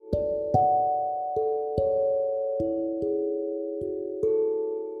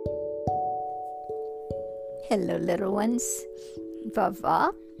Hello, little ones.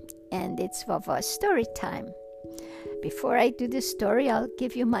 Vava, and it's Vava's story time. Before I do the story, I'll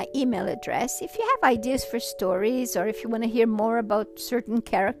give you my email address. If you have ideas for stories, or if you want to hear more about certain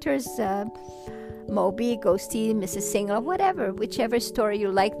characters, Moby, Ghosty, Mrs. Single, whatever, whichever story you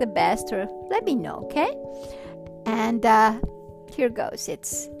like the best, or let me know, okay? And here goes.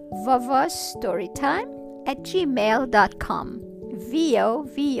 It's vavastorytime@gmail.com.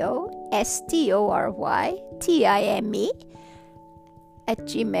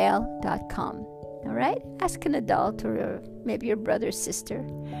 VOVOSTORYTIME@gmail.com. All right? Ask an adult or maybe your brother or sister.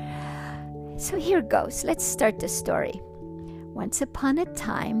 So here goes. Let's start the story. Once upon a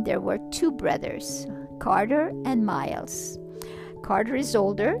time, there were two brothers, Carter and Miles. Carter is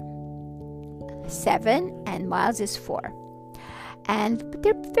older, 7, and Miles is 4. And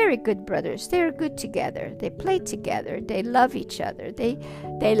they're very good brothers. They're good together. They play together. They love each other. They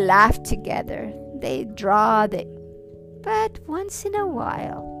laugh together. They draw. But once in a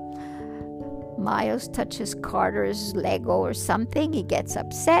while, Miles touches Carter's Lego or something. He gets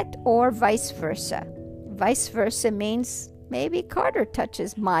upset, or vice versa. Vice versa means maybe Carter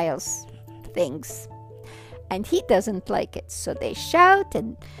touches Miles' things, and he doesn't like it. So they shout,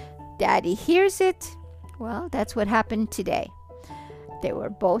 and Daddy hears it. Well, that's what happened today. They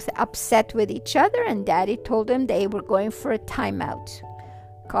were both upset with each other, and Daddy told them they were going for a timeout.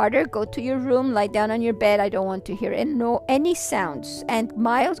 Carter, go to your room, lie down on your bed. I don't want to hear any sounds. And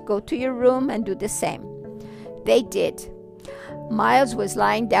Miles, go to your room and do the same. They did. Miles was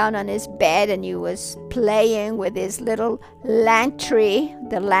lying down on his bed, and he was playing with his little lantry,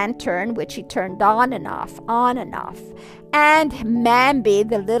 the lantern, which he turned on and off. And Mambi,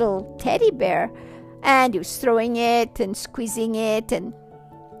 the little teddy bear, and he was throwing it and squeezing it, and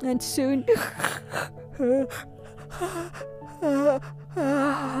soon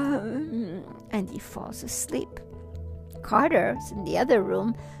and he falls asleep. Carter's in the other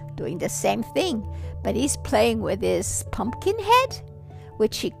room doing the same thing, but he's playing with his pumpkin head,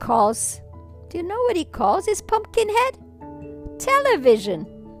 which he calls, do you know what he calls his pumpkin head? Television.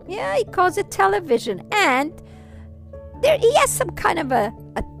 Yeah, he calls it television. And he has some kind of a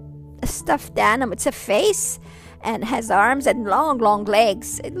stuffed animal. It's a face and has arms and long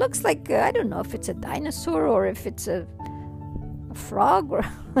legs. It looks like, I don't know if it's a dinosaur or if it's a frog, or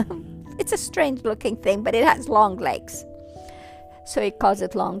it's a strange looking thing, but it has long legs. So he calls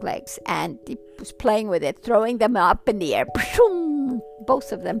it long legs, and he was playing with it, throwing them up in the air,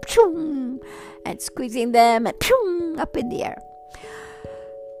 both of them, and squeezing them and up in the air.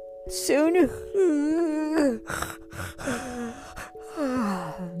 Soon,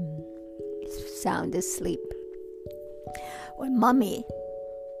 sound asleep. When Mommy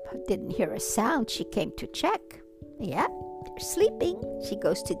didn't hear a sound, she came to check. Yeah, they're sleeping. She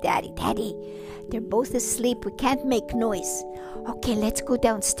goes to Daddy. Daddy, they're both asleep. We can't make noise. Okay, let's go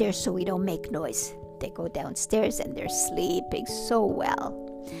downstairs so we don't make noise. They go downstairs, and they're sleeping so well.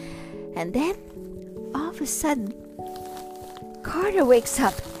 And then, all of a sudden, Carter wakes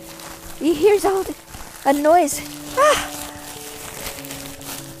up. He hears a noise.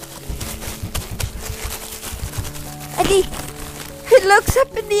 And he looks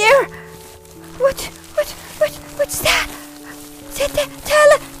up in the air. What's that? Is it the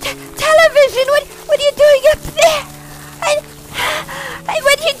television? What are you doing up there? And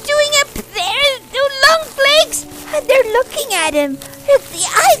what are you doing up there? The long legs. And they're looking at him. The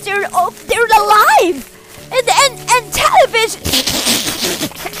eyes are open. They're alive. And television.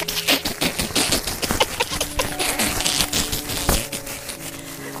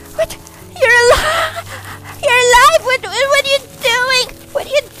 What? You're alive. You're alive. What are you doing? What are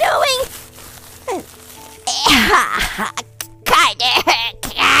you doing? Carter.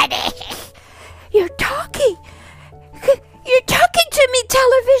 You're talking to me,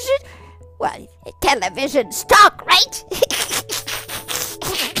 television. Well, televisions talk, right?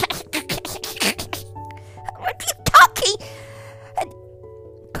 What are you talking? And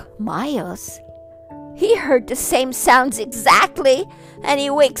Miles, he heard the same sounds exactly, and he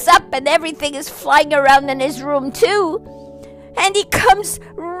wakes up, and everything is flying around in his room too. And he comes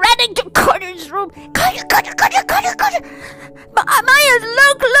running to Carter's room. Carter! Miles,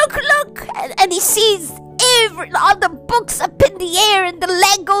 look! And he sees all the books up in the air, and the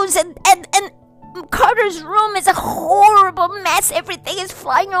Legos, and Carter's room is a horrible mess. Everything is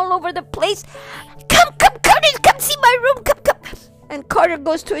flying all over the place. Come, Carter, come see my room. Come. And Carter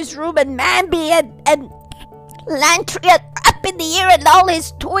goes to his room, and Mambi and Lantry are up in the air, and all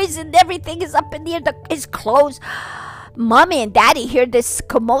his toys and everything is up in the air. His clothes. Mommy and Daddy hear this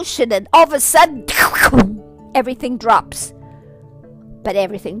commotion, and all of a sudden, everything drops. But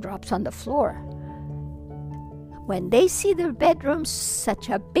everything drops on the floor. When they see their bedroom, such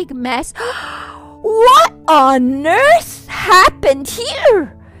a big mess. What on earth happened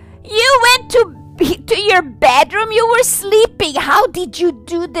here? You went to your bedroom? You were sleeping. How did you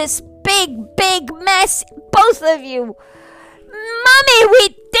do this big mess? Both of you. Mommy,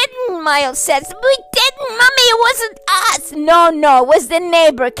 we didn't, Miles says. We didn't, Mommy, it wasn't us. No, it was the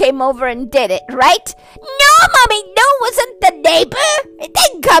neighbor came over and did it, right? No, Mommy, no, it wasn't the neighbor. It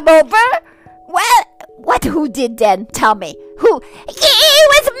didn't come over. Well, who did then? Tell me. Who? It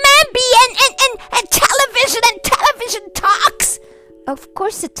was Mambi and television talks. Of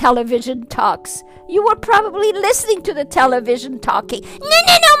course the television talks. You were probably listening to the television talking. No,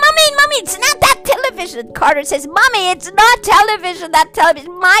 Mommy, it's not that television. Carter says, Mommy, it's not television, that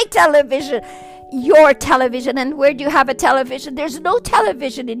television, my television. Your television. And where do you have a television? There's no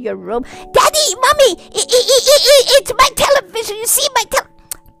television in your room. Daddy, Mommy, it's my television. You see my television.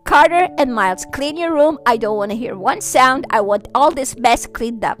 Carter and Miles, clean your room. I don't want to hear one sound. I want all this mess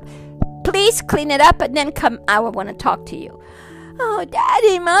cleaned up. Please clean it up and then come. I want to talk to you. Oh,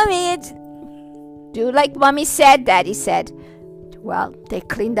 Daddy, Mommy, it's... Do like Mommy said, Daddy said. Well, they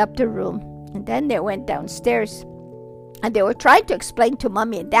cleaned up the room, and then they went downstairs. And they were trying to explain to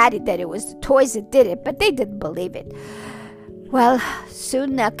Mommy and Daddy that it was the toys that did it, but they didn't believe it. Well,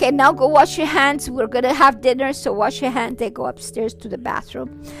 soon, okay, now go wash your hands. We're going to have dinner, so wash your hands. They go upstairs to the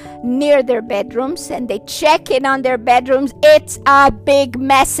bathroom near their bedrooms, and they check in on their bedrooms. It's a big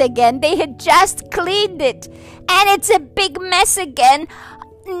mess again. They had just cleaned it, and it's a big mess again.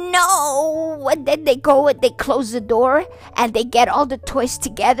 No. And then they go and they close the door, and they get all the toys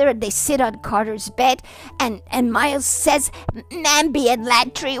together, and they sit on Carter's bed, and Miles says, Mambi and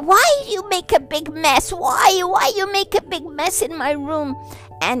Lantry, why do you make a big mess? Why you make a big mess in my room?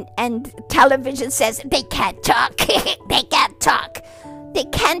 And television says, they can't talk. They can't talk. They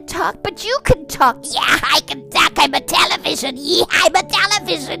can't talk, but you can talk. Yeah, I can talk. I'm a television. Yeah, I'm a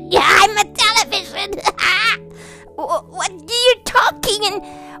television. Yeah, I'm a television. What are you talking, and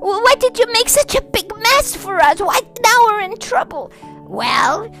why did you make such a big mess for us? Why now we're in trouble?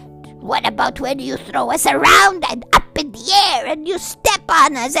 Well, what about when you throw us around and up in the air, and you step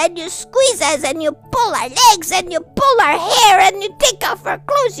on us, and you squeeze us, and you pull our legs, and you pull our hair, and you take off our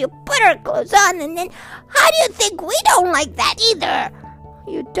clothes, you put our clothes on, and then how do you think we don't like that either?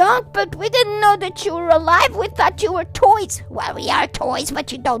 You don't, but we didn't know that you were alive. We thought you were toys. Well, we are toys,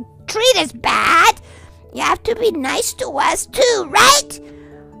 but you don't treat us bad. You have to be nice to us too, right?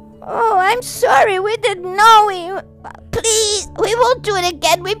 Oh, I'm sorry. We didn't know. Please, we won't do it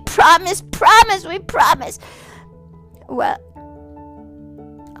again. We promise. We promise. Well,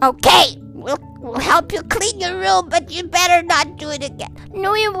 okay. We'll help you clean your room, but you better not do it again.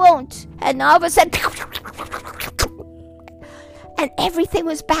 No, you won't. And all of a sudden, and everything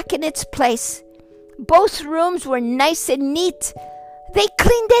was back in its place. Both rooms were nice and neat. They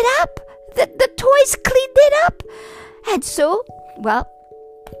cleaned it up. The toys cleaned it up. And so, well,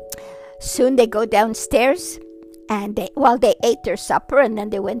 soon they go downstairs, and they ate their supper, and then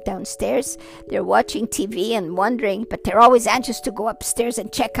they went downstairs. They're watching TV and wondering, but they're always anxious to go upstairs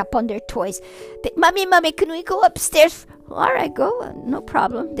and check up on their toys. Mommy, can we go upstairs? All right, go. No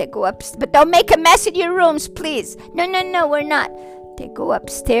problem. They go up, but don't make a mess in your rooms, please. No, we're not. They go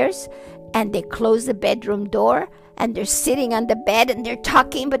upstairs, and they close the bedroom door, and they're sitting on the bed, and they're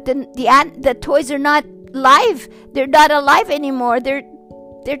talking, but the toys are not live. They're not alive anymore. They're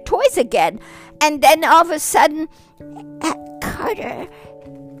toys again. And then all of a sudden, Carter,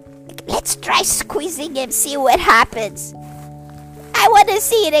 let's try squeezing him, see what happens. I want to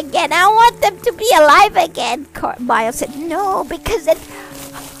see it again. I want them to be alive again. Miles said, no, because it...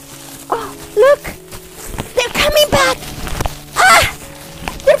 Oh, look. They're coming back.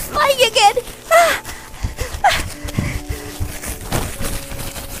 They're flying again.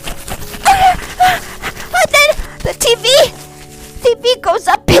 And then the TV goes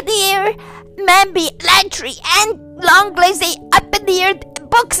up in the air. Mambi, Lantry, and Longlegs, they up in the air,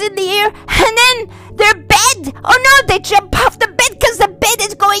 books in the air, and then their bed. Oh no, they jump off the bed because the bed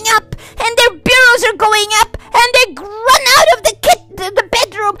is going up, and their bureaus are going up, and they run out of the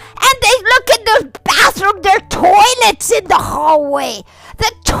bedroom, and they look in the bathroom. There are toilets in the hallway.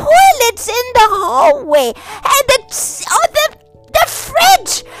 The toilets in the hallway, and the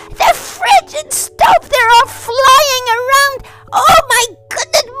fridge and stove, they're all flying around. Oh my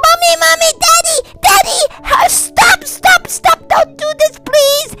goodness, Mommy, Daddy, stop, don't do this,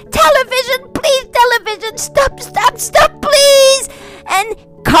 please. Television, stop, please. And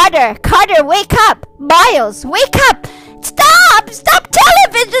Carter, wake up. Miles, wake up. Stop,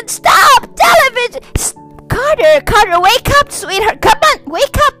 television, stop, television. Carter, wake up, sweetheart. Come on,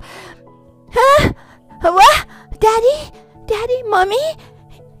 wake up. Huh? What?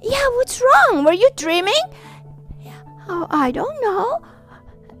 Were you dreaming? Oh, I don't know.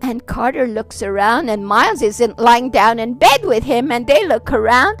 And Carter looks around, and Miles isn't lying down in bed with him, and they look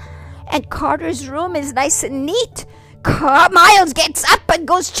around, and Carter's room is nice and neat. Miles gets up and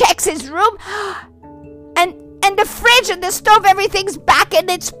goes checks his room, and the fridge and the stove, everything's back in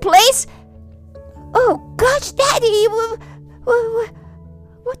its place. Oh gosh, Daddy,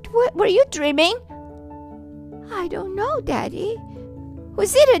 what were you dreaming? I don't know, Daddy.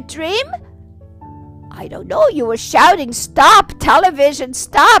 Was it a dream? I don't know. You were shouting, "Stop, television,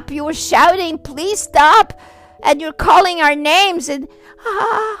 stop." You were shouting, "Please stop." And you're calling our names, and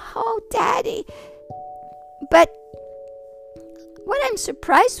oh, Daddy. But what I'm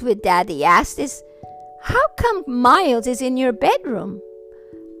surprised with, Daddy asked, is how come Miles is in your bedroom?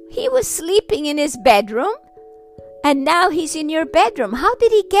 He was sleeping in his bedroom, and now he's in your bedroom. How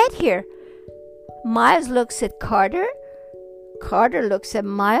did he get here? Miles looks at Carter. Carter looks at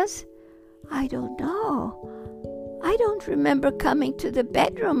Miles. I don't know. I don't remember coming to the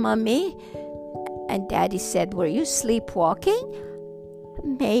bedroom, Mommy. And Daddy said, were you sleepwalking?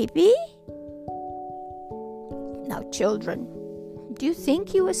 Maybe. Now, children, do you think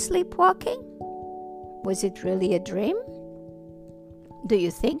he was sleepwalking? Was it really a dream? Do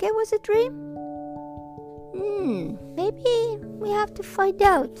you think it was a dream? Maybe we have to find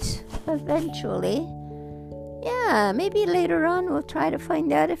out eventually. Yeah, maybe later on we'll try to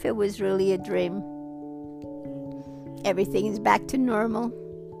find out if it was really a dream. Everything is back to normal.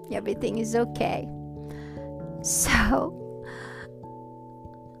 Everything is okay. So,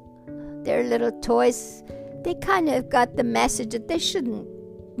 their little toys, they kind of got the message that they shouldn't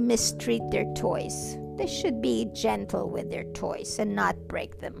mistreat their toys. They should be gentle with their toys and not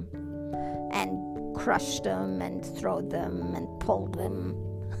break them and crush them and throw them and pull them.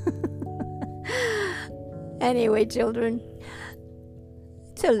 Anyway, children,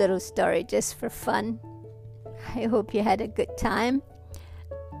 it's a little story just for fun. I hope you had a good time.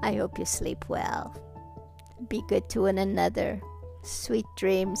 I hope you sleep well. Be good to one another. Sweet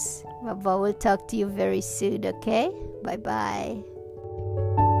dreams. Vava will talk to you very soon, okay? Bye-bye.